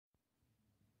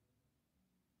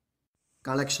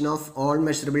Collection of all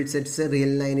measurable sets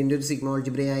real ലൈനിൻ്റെ ഒരു sigma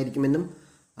algebra ആയിരിക്കുമെന്നും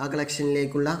ആ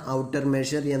കളക്ഷനിലേക്കുള്ള ഔട്ടർ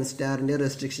മെഷർ എം സ്റ്റാറിൻ്റെ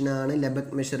റെസ്ട്രിക്ഷനാണ്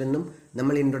ലെബക് മെഷർ എന്നും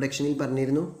നമ്മൾ ഇൻട്രൊഡക്ഷനിൽ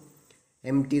പറഞ്ഞിരുന്നു.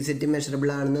 എം ടി സെറ്റ് മെഷറബിൾ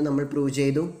ആണെന്ന് നമ്മൾ പ്രൂവ്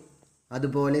ചെയ്തു.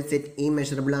 അതുപോലെ സെറ്റ് ഇ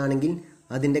മെഷറബിൾ ആണെങ്കിൽ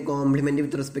അതിൻ്റെ കോംപ്ലിമെൻറ്റ്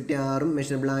വിത്ത് റെസ്പെക്റ്റ് ആറും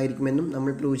മെഷറബിൾ ആയിരിക്കുമെന്നും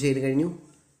നമ്മൾ പ്രൂവ് ചെയ്ത് കഴിഞ്ഞു.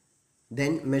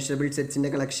 ദെൻ മെഷറബിൾ സെറ്റ്സിൻ്റെ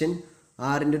കളക്ഷൻ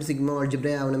ആറിൻ്റെ ഒരു സിഗ്മ ആൾജിബ്ര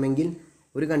ആവണമെങ്കിൽ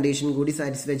ഒരു കണ്ടീഷൻ കൂടി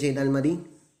സാറ്റിസ്ഫൈ ചെയ്താൽ മതി.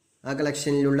 ആ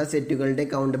കളക്ഷനിലുള്ള സെറ്റുകളുടെ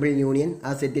കൗണ്ടബിൾ യൂണിയൻ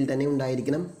ആ സെറ്റിൽ തന്നെ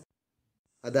ഉണ്ടായിരിക്കണം.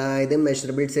 അതായത്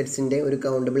മെഷറബിൾ സെറ്റ്സിൻ്റെ ഒരു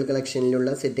കൗണ്ടബിൾ കളക്ഷനിലുള്ള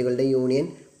സെറ്റുകളുടെ യൂണിയൻ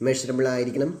മെഷറബിൾ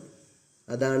ആയിരിക്കണം.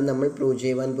 അതാണ് നമ്മൾ പ്രൂവ്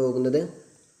ചെയ്യുവാൻ പോകുന്നത്.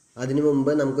 അതിനു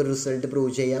മുമ്പ് നമുക്കൊരു റിസൾട്ട്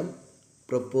പ്രൂവ് ചെയ്യാം.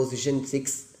 Proposition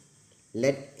 6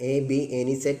 let A B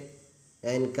any set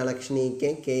and collection E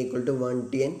K equal to 1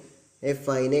 to n a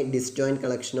finite disjoint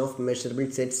collection of measurable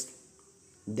sets,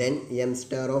 then m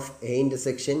star of a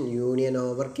intersection union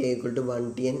over k equal to 1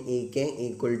 to n e k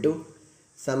equal to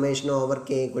summation over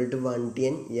k equal to 1 to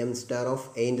n m star of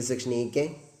a intersection e k.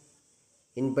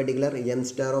 In particular, m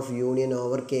star of union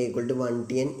over k equal to 1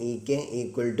 to n e k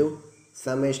equal to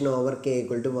summation over k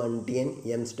equal to 1 to n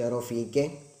m star of e k.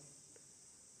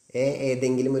 A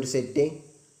ഏതെങ്കിലും ഒരു set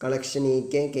collection E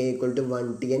K equal to 1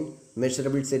 to n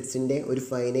measurable സെറ്റ്സിൻ്റെ ഒരു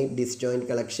finite disjoint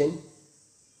collection.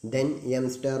 Then M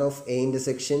star of A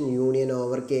intersection union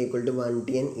over K equal to 1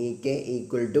 to n E K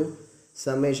equal to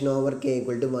summation over K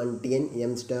equal to 1 to n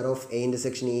M star of A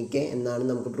intersection E K എന്നാണ്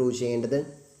നമുക്ക് prove ചെയ്യേണ്ടത്.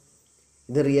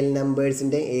 ഇത് real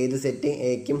നമ്പേഴ്സിൻ്റെ ഏത് set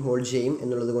എക്കും hold ചെയ്യും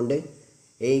എന്നുള്ളത് കൊണ്ട്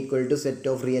A equal to set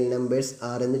of real numbers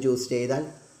are എന്ന് choose ചെയ്താൽ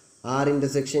R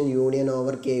intersection union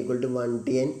over K equal to 1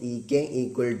 to n E K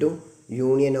equal to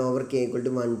union over K equal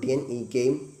to 1 to n E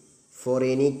കെയും for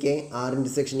any K R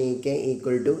intersection E K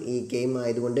equal to E കെയും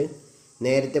ആയതുകൊണ്ട്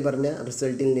നേരത്തെ പറഞ്ഞ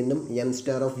റിസൾട്ടിൽ നിന്നും M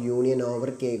star of union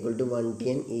over K equal to 1 to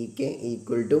n E K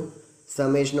equal to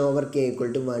summation over K equal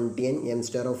to 1 to n M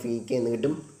star of E K എന്ന്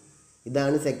കിട്ടും.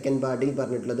 ഇതാണ് second പാർട്ടിൽ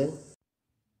പറഞ്ഞിട്ടുള്ളത്.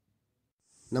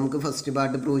 നമുക്ക് ഫസ്റ്റ്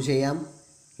പാർട്ട് പ്രൂവ് ചെയ്യാം.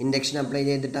 ഇൻഡക്ഷൻ അപ്ലൈ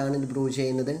ചെയ്തിട്ടാണ് ഇത് prove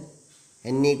ചെയ്യുന്നത്.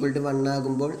 n equal to 1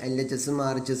 ആകുമ്പോൾ എൽ എച്ച് എസും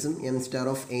ആർ എച്ച് എസും M star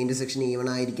of A intersection even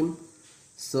ആയിരിക്കും.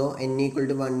 സോ n equal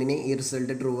to 1ന് ഈ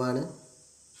റിസൾട്ട് ട്രൂ ആണ്.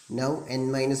 നൗ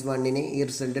n-1ന് ഈ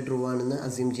റിസൾട്ട് ട്രൂ ആണെന്ന്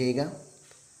അസ്യൂം ചെയ്യുക.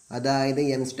 അതായത്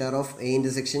M star of A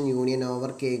intersection union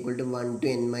over K equal to 1 to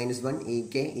n-1 E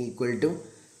K equal to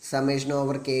summation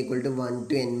over K equal to 1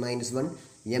 to n-1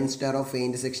 M star of A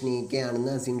intersection E K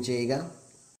ആണെന്ന് assume ചെയ്യുക.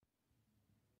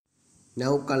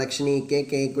 Now collection E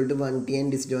K equal to 1 to n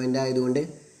disjoint ആയതുകൊണ്ട്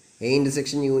A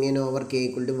intersection union over K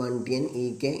equal to 1 to n E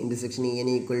K intersection E N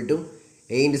equal to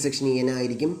A intersection E N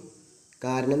ആയിരിക്കും.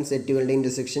 കാരണം സെറ്റുകളുടെ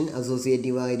intersection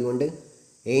associative ആയതുകൊണ്ട്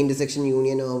A intersection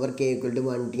union over K equal to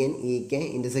 1 to n E K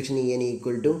intersection E N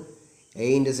equal to A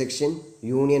intersection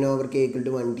union over K equal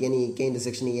to 1 to n E K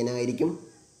intersection E N ആയിരിക്കും.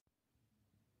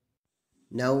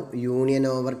 Now union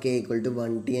over K equal to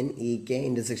 1 to n E K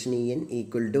intersection E N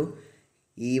equal to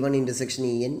E one intersection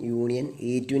E N union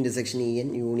E two intersection E N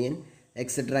union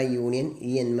etcetera union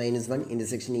E n-1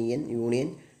 intersection E N union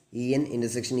E N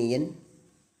intersection E N.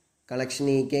 Collection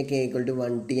E K equal to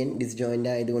 1 to n disjoint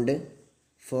ആയതുകൊണ്ട്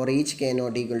for each K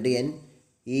not equal to n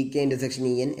E K intersection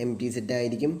E N M T set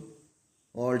ആയിരിക്കും.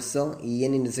 Also E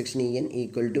N intersection E N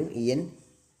equal to E N.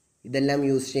 ഇതെല്ലാം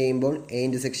use ചെയ്യുമ്പോൾ A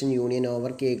intersection union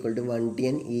over K equal to 1 to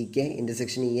n E K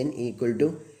intersection E N equal to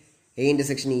A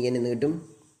intersection E N എന്ന് കിട്ടും.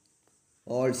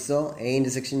 Also A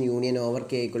intersection union over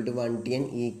K equal to 1 to n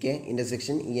E K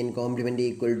intersection E N compliment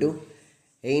equal to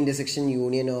A intersection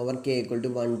union over K equal to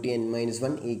 1 to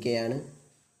n-1 E K ആണ്.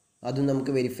 അതും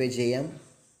നമുക്ക് verify ചെയ്യാം.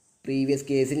 Previous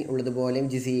കേസിൽ ഉള്ളതുപോലെ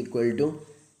which is equal to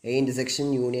A intersection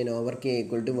union over K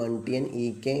equal to 1 to n E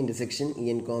K intersection E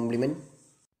N compliment.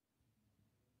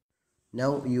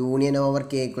 Now union over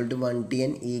K equal to 1 to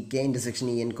n E K intersection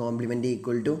E N compliment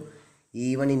equal to E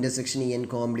one intersection E N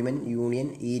compliment union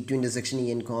E two intersection E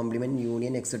N compliment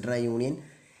union etcetera union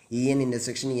E N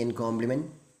intersection E N compliment.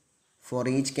 For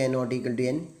each K not equal to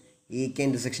n E K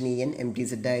intersection E N M T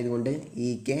set ആയതുകൊണ്ട് E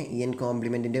K E N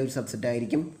കോംപ്ലിമെൻറ്റിൻ്റെ ഒരു subset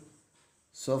ആയിരിക്കും.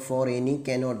 So for any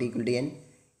K not equal to n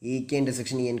E K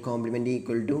intersection E N compliment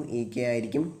equal to E K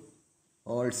ആയിരിക്കും.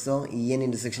 Also E N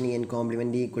intersection E N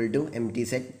compliment equal to M T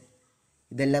set.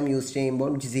 ഇതെല്ലാം use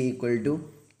ചെയ്യുമ്പോൾ which is equal to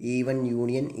E one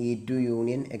union E two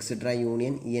union etcetera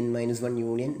union E n-1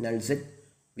 union null set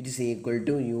which is equal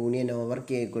to union over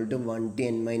K equal to 1 to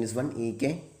n-1 E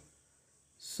K.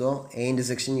 So A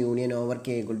intersection union over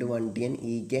K equal to 1 to n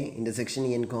E K intersection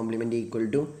E N compliment equal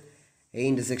to A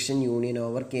intersection union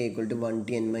over K equal to 1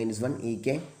 to n-1 E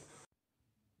K.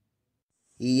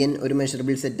 E N ഒരു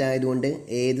measurable set ആയതുകൊണ്ട്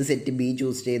ഏത് set B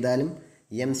choose ചെയ്താലും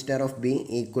M star of B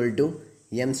equal to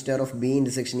M star of B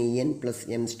intersection E N plus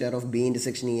M star of B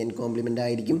intersection E N compliment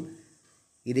ആയിരിക്കും.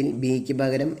 ഇതിൽ ബിക്ക്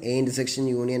പകരം A intersection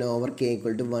union over K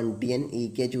equal to 1Tn E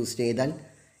K choose ചെയ്താൽ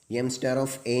M star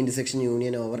of A intersection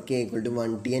union over K equal to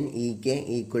 1Tn E K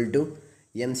equal to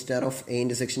M star of A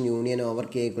intersection union over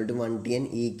K equal to 1Tn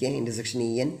E K intersection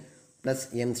E N plus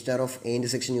M star of A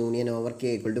intersection union over K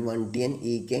equal to 1Tn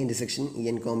E K intersection E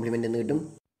N compliment എന്ന് കിട്ടും.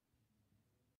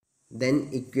 Then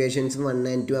equations 1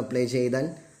 and 2 apply ചെയ്താൽ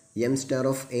M star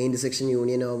of A intersection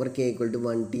union over K equal to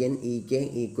 1Tn E K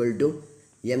equal to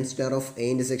M star of A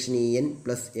intersection E N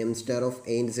plus M star of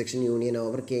A intersection union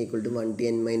over K equal to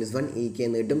 1Tn - 1 E K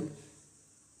എന്ന് കിട്ടും.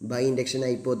 By induction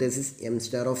hypothesis M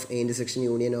star of A intersection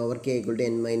union over K equal to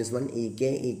n - 1 E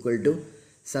K equal to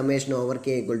summation over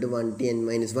K equal to 1Tn -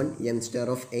 1 M star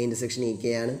of A intersection E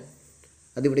K ആണ്.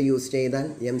 അതിവിടെ use ചെയ്താൽ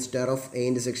M star of A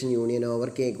intersection union over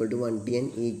K equal to 1Tn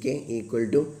E K equal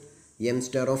to M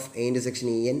star of A intersection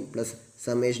E N plus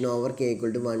summation over K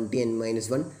equal to 1Tn -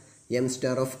 1 M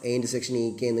star of A intersection E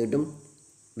K എന്ന് കിട്ടും.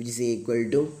 Which is equal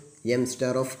to M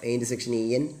star of A intersection E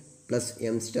N plus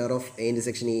M star of A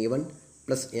intersection E one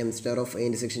plus M star of A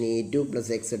intersection E two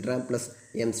plus etcetera plus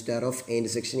M star of A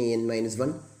intersection E N -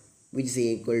 1 which is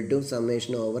equal to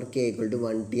summation over k equal to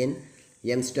 1Tn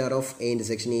m star of a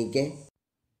intersection e k.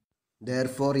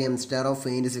 Therefore m star of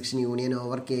a intersection union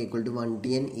over k equal to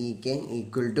 1Tn e k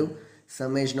equal to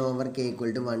summation over k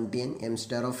equal to 1Tn m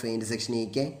star of a intersection e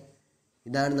k.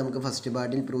 ഇതാണ് നമുക്ക് first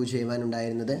പാർട്ടിൽ prove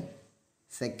ചെയ്യുവാനുണ്ടായിരുന്നത്.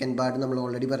 Second part നമ്മൾ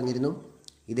already പറഞ്ഞിരുന്നു.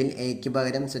 ഇതിൽ എക്ക്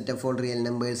പകരം set of all real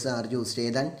numbers are choose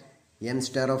ചെയ്താൽ M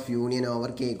star of union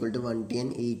over K equal to 1Tn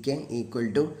E K equal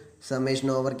to summation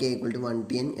over K equal to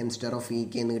 1Tn M star of E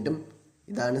K എന്ന് കിട്ടും.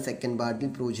 ഇതാണ് second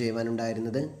പാർട്ടിൽ prove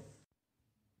ചെയ്യുവാനുണ്ടായിരുന്നത്.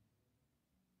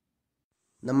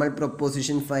 നമ്മൾ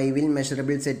proposition 5-ൽ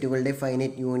measurable സെറ്റുകളുടെ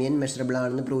finite union measurable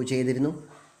ആണെന്ന് prove ചെയ്തിരുന്നു.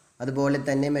 അതുപോലെ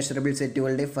തന്നെ measurable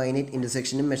സെറ്റുകളുടെ finite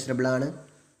ഇൻ്റർസെക്ഷനും measurable ആണ്.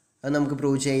 അത് നമുക്ക്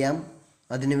പ്രൂവ് ചെയ്യാം.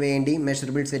 അതിനുവേണ്ടി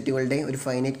മെഷറബിൾ സെറ്റുകളുടെ ഒരു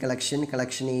finite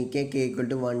collection E K equal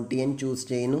to 1Tn choose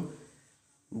ചെയ്യുന്നു.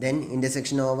 Then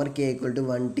intersection over K equal to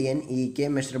 1Tn E K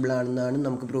measurable ആണെന്നാണ്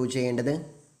നമുക്ക് പ്രൂവ് ചെയ്യേണ്ടത്.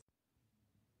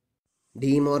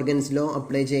 ഡി മോർഗൻസ് ലോ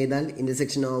അപ്ലൈ ചെയ്താൽ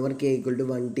intersection over K equal to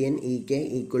 1Tn E K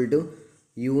equal to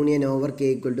union over K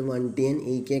equal to 1Tn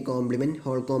E K compliment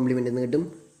whole compliment എന്ന് കിട്ടും.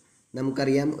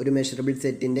 നമുക്കറിയാം ഒരു measurable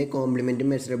സെറ്റിൻ്റെ കോംപ്ലിമെൻറ്റും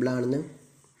measurable ആണെന്ന്.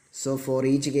 So for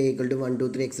each K equal to 1 2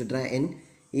 3 etcetera n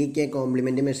E K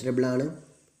compliment measurable ആണ്.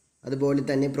 അതുപോലെ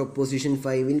തന്നെ proposition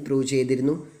 5-ൽ prove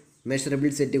ചെയ്തിരുന്നു മെഷറബിൾ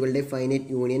സെറ്റുകളുടെ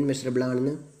ഫൈനൈറ്റ് യൂണിയൻ മെഷറബിൾ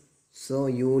ആണെന്ന്. So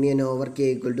union over K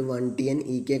equal to 1Tn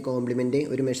E K compliment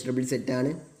ഒരു മെഷറബിൾ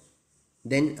സെറ്റാണ്.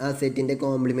 Then ആ സെറ്റിൻ്റെ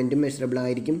കോംപ്ലിമെൻറ്റും മെഷറബിൾ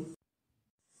ആയിരിക്കും.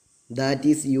 That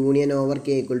is union over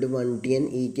K equal to 1Tn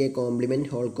E K compliment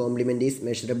whole compliment is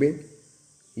measurable.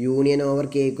 Union over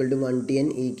K equal to 1Tn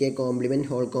E K compliment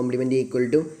whole compliment equal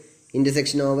to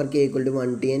intersection over K equal to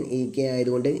 1Tn E K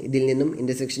ആയതുകൊണ്ട് ഇതിൽ നിന്നും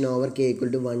intersection over K equal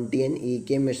to 1Tn E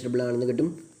K measurable ആണെന്ന് കിട്ടും.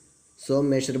 So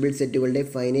measurable സെറ്റുകളുടെ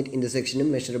finite ഇൻ്റർസെക്ഷനും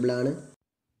measurable ആണ്.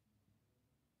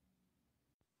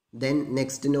 Then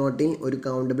next നോട്ടിൽ ഒരു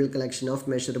countable collection of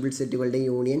measurable സെറ്റുകളുടെ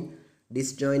union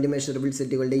disjoint measurable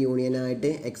സെറ്റുകളുടെ യൂണിയനായിട്ട്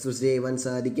express ചെയ്യുവാൻ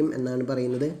സാധിക്കും എന്നാണ്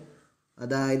പറയുന്നത്.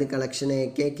 അതായത് collection A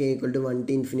K equal to 1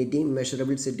 to infinity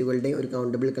measurable സെറ്റുകളുടെ ഒരു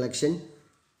കൗണ്ടബിൾ കളക്ഷൻ.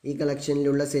 ഈ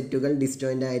കളക്ഷനിലുള്ള സെറ്റുകൾ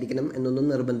ഡിസ്ജോയിൻ്റ് ആയിരിക്കണം എന്നൊന്നും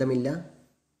നിർബന്ധമില്ല.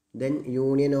 Then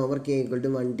union over K equal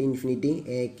to 1 to infinity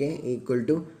A K equal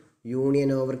to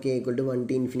union over K equal to 1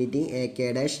 to infinity A K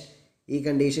dash. ഈ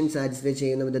condition satisfy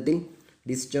ചെയ്യുന്ന വിധത്തിൽ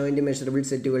disjoint measurable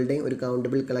സെറ്റുകളുടെ ഒരു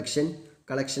countable collection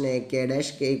A K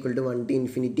dash K equal to 1 to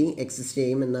infinity exist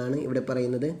ചെയ്യുമെന്നാണ് ഇവിടെ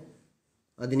പറയുന്നത്.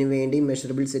 അതിനുവേണ്ടി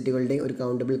measurable സെറ്റുകളുടെ ഒരു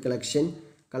countable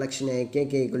collection A K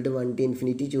equal to 1 to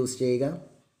infinity choose ചെയ്യുക.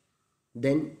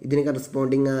 ദെൻ ഇതിന്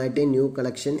കറസ്പോണ്ടിങ് ആയിട്ട് new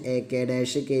collection A K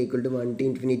dash K equal to 1 to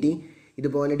infinity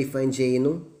ഇതുപോലെ define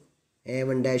ചെയ്യുന്നു.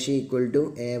 A1 dash equal to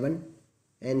A1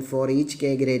 and for each k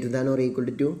greater than or equal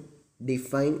to 2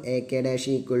 define ak dash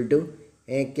equal to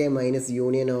ak minus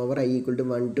union over I equal to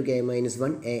 1 to k minus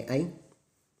 1 ai.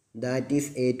 That is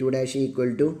a2 dash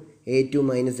equal to a2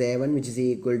 minus a1 which is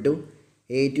equal to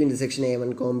a2 intersection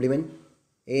a1 complement.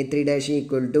 a3 dash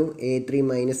equal to a3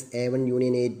 minus a1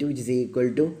 union a2 which is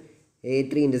equal to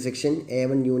a3 intersection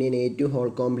a1 union a2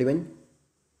 whole complement.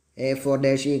 a4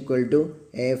 dash equal to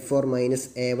a4 minus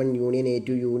a1 union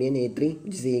a2 union a3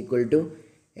 which is equal to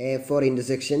a4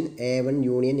 intersection a1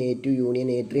 union a2 union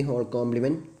a3 whole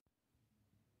complement.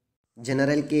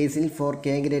 General case for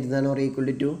k greater than or equal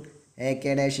to 2 ak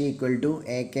dash equal to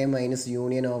ak minus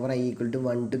union over I equal to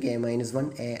 1 to k minus 1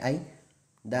 ai.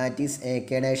 That is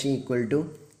ak dash equal to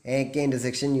ak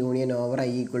intersection union over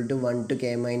I equal to 1 to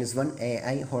k minus 1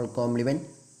 ai whole complement.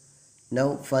 Now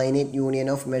finite union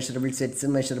of measurable sets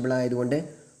measurable ആയതുകൊണ്ട്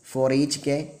for each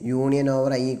K union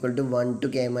over I equal to 1 to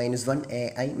k minus 1 A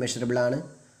I measurable ആണ്.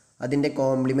 അതിൻ്റെ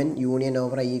compliment union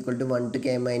over I equal to 1 to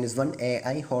k minus 1 A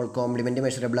I whole compliment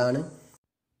measurable ആണ്.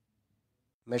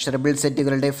 Measurable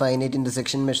സെറ്റുകളുടെ finite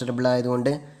intersection measurable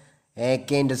ആയതുകൊണ്ട് A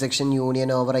K intersection union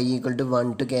over I equal to 1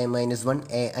 to k minus 1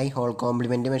 A I whole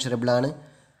compliment measurable ആണ്.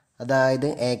 അതായത്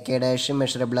A K dash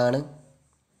measurable ആണ്.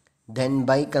 Then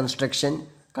bye construction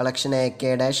collection A K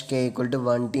dash K equal to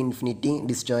 1 to infinity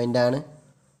disjoint ആണ്.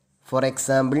 For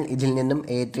example ഇതിൽ നിന്നും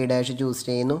A3 dash choose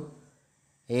ചെയ്യുന്നു.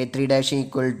 A3 dash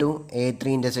equal to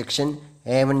A3 intersection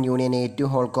A1 union A2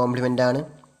 whole compliment ആണ്.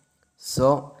 So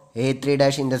A3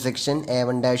 dash intersection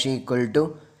A1 dash equal to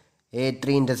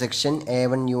A3 intersection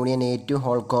A1 union A2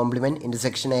 whole compliment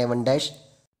intersection A1 dash.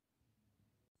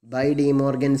 By D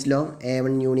Morgan's law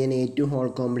A1 union A2 whole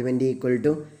compliment equal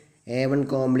to A1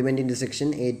 compliment intersection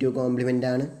A2 compliment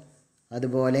ആണ്.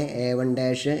 അതുപോലെ A1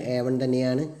 dash A1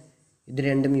 തന്നെയാണ്. ഇത്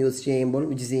രണ്ടും use ചെയ്യുമ്പോൾ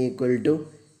which is equal to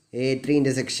A3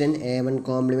 intersection A1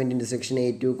 compliment intersection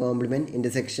A2 compliment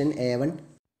intersection A1.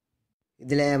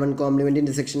 ഇതിൽ A1 compliment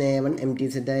intersection A1 M T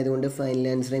set ആയതുകൊണ്ട് final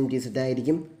answer M T set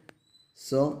ആയിരിക്കും.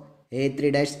 So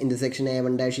A3 dash intersection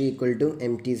A1 dash equal to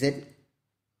M T set.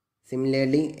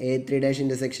 Similarly A3 dash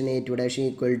intersection A2 dash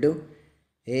equal to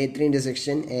A3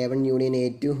 intersection A1 union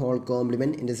A2 whole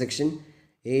compliment intersection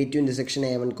A2 intersection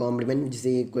A1 compliment which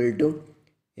is equal to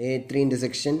A3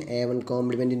 intersection A1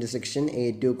 compliment intersection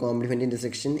A2 compliment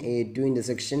intersection A2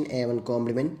 intersection A1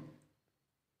 compliment.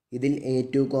 ഇതിൽ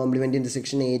A2 compliment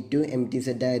intersection A2 M T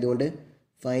set ആയതുകൊണ്ട്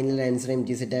final answer M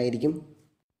T set ആയിരിക്കും.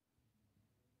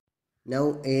 Now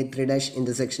A3 dash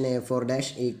intersection A4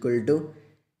 dash equal to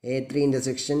A3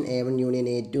 intersection A1 union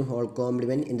A2 whole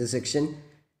compliment intersection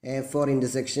A4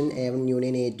 intersection A1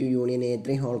 union A2 union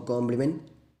A3 whole compliment.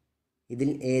 ഇതിൽ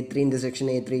A3 intersection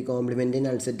A3 compliment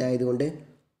null set ആയതുകൊണ്ട്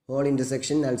whole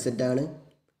intersection null set ആണ്.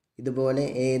 ഇതുപോലെ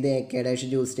ഏത് A K dash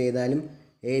choose ചെയ്താലും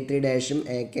A3 ഡാഷും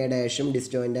A K ഡാഷും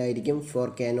disjoint ആയിരിക്കും four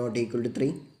K not equal to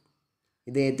 3.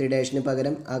 ഇത് A3 ഡാഷിന്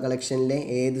പകരം ആ കളക്ഷനിലെ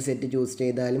ഏത് സെറ്റ് ചൂസ്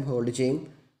ചെയ്താലും ഹോൾഡ് ചെയ്യും.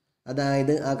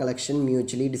 അതായത് ആ കളക്ഷൻ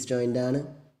മ്യൂച്വലി ഡിസ്ജോയിൻ്റ് ആണ്.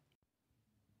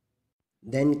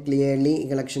 ദെൻ ക്ലിയർലി ഈ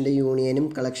കളക്ഷൻ്റെ യൂണിയനും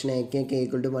collection A K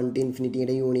equal to 1 to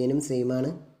infinity യൂണിയനും സെയിം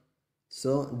ആണ്.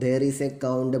 So there is a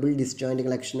countable disjoint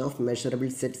collection of measurable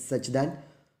sets such that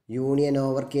union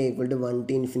over k equal to 1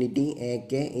 to infinity a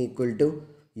k equal to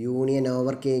union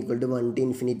over k equal to 1 to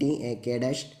infinity a k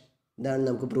dash. ഇതാണ്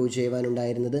നമുക്ക് prove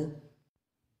ചെയ്യുവാനുണ്ടായിരുന്നത്.